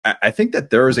I think that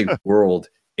there is a world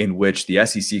in which the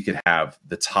SEC could have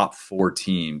the top 4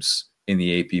 teams in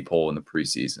the AP poll in the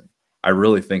preseason. I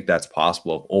really think that's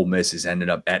possible. If Ole Miss is ended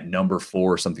up at number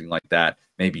 4, something like that,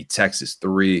 maybe Texas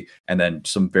 3, and then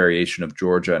some variation of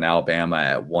Georgia and Alabama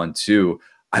at 1, 2.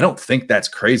 I don't think that's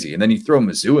crazy. And then you throw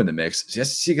Mizzou in the mix. Is the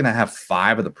SEC going to have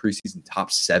 5 of the preseason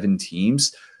top 7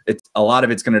 teams? A lot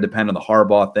of it's going to depend on the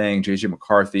Harbaugh thing, JJ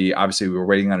McCarthy. Obviously, we were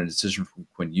waiting on a decision from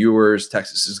Quinn Ewers.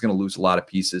 Texas is going to lose a lot of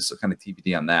pieces, so kind of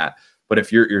TBD on that. But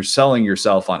if you're selling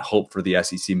yourself on hope for the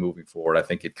SEC moving forward, I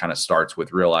think it kind of starts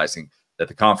with realizing that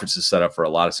the conference is set up for a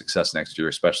lot of success next year,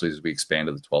 especially as we expand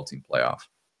to the 12-team playoff.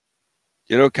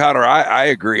 You know, Conor, I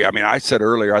agree. I mean, I said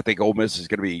earlier, I think Ole Miss is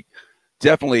going to be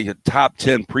definitely a top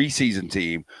 10 preseason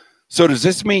team. So does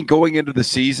this mean going into the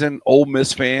season, Ole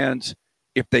Miss fans,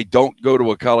 if they don't go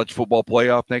to a college football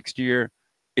playoff next year,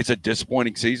 it's a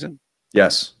disappointing season?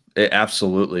 Yes,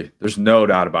 absolutely. There's no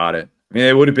doubt about it. I mean,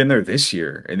 they would have been there this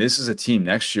year, and this is a team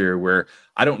next year where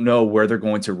I don't know where they're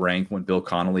going to rank when Bill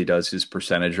Connolly does his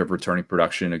percentage of returning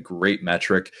production, a great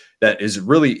metric that is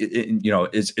really,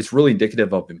 it's really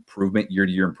indicative of improvement,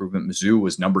 year-to-year improvement. Mizzou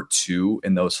was number 2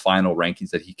 in those final rankings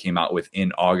that he came out with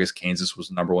in August. Kansas was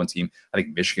the number 1 team. I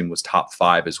think Michigan was top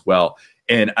 5 as well.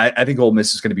 And I think Ole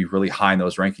Miss is going to be really high in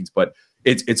those rankings, but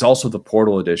it's also the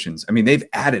portal additions. I mean, they've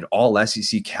added all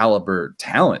SEC caliber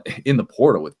talent in the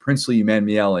portal with Princely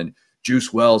Emmanuel and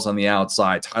Juice Wells on the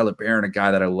outside, Tyler Barron, a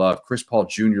guy that I love, Chris Paul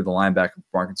Jr., the linebacker from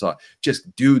Arkansas,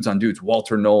 just dudes on dudes,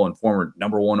 Walter Nolan, former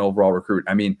number 1 overall recruit.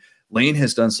 I mean, Lane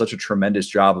has done such a tremendous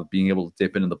job of being able to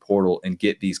dip into the portal and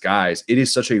get these guys. It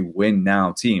is such a win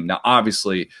now team. Now,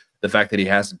 obviously, the fact that he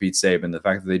hasn't beat Saban, the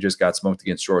fact that they just got smoked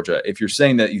against Georgia, if you're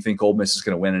saying that you think Ole Miss is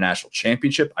going to win a national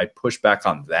championship, I'd push back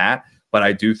on that. But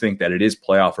I do think that it is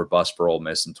playoff or bust for Ole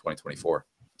Miss in 2024.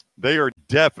 They are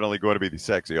definitely going to be the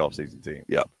sexy offseason team.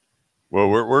 Yep. Well,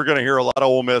 we're going to hear a lot of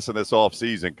Ole Miss in this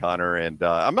offseason, Conor, and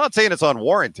I'm not saying it's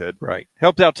unwarranted. Right.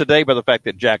 Helped out today by the fact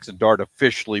that Jackson Dart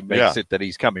officially makes it that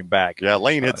he's coming back. Yeah,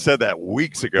 Lane had said that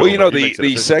weeks ago. Well, you know,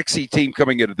 the sexy team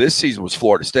coming into this season was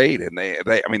Florida State, and they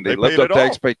lived up to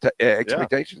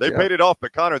expectations. They paid it off,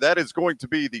 but Conor, that is going to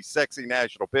be the sexy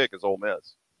national pick is Ole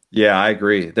Miss. Yeah, I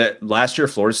agree. That last year,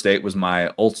 Florida State was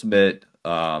my ultimate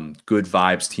good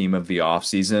vibes team of the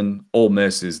offseason. Ole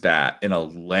Miss is that in a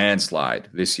landslide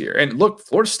this year. And look,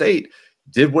 Florida State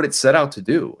did what it set out to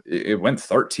do. It went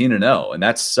 13-0, and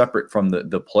that's separate from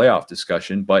the playoff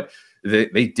discussion, but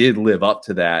they did live up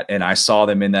to that. And I saw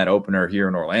them in that opener here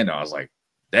in Orlando. I was like,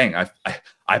 dang,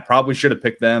 I probably should have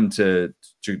picked them to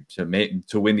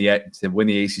win the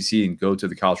ACC and go to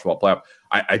the college football playoff.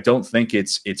 I don't think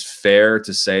it's fair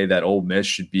to say that Ole Miss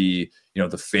should be,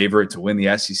 the favorite to win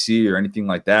the SEC or anything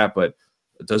like that. But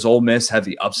does Ole Miss have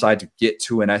the upside to get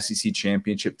to an SEC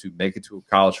championship, to make it to a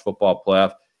college football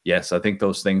playoff? Yes, I think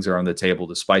those things are on the table,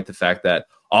 despite the fact that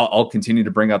I'll continue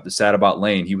to bring up the stat about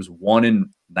Lane. He was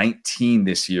 1-19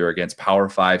 this year against Power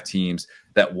 5 teams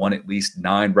that won at least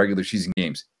 9 regular season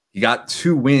games. He got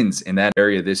 2 wins in that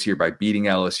area this year by beating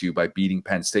LSU, by beating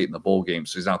Penn State in the bowl game.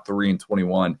 So he's now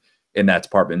 3-21 in that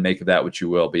department. Make of that what you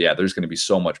will. But yeah, there's going to be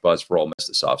so much buzz for Ole Miss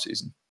this offseason.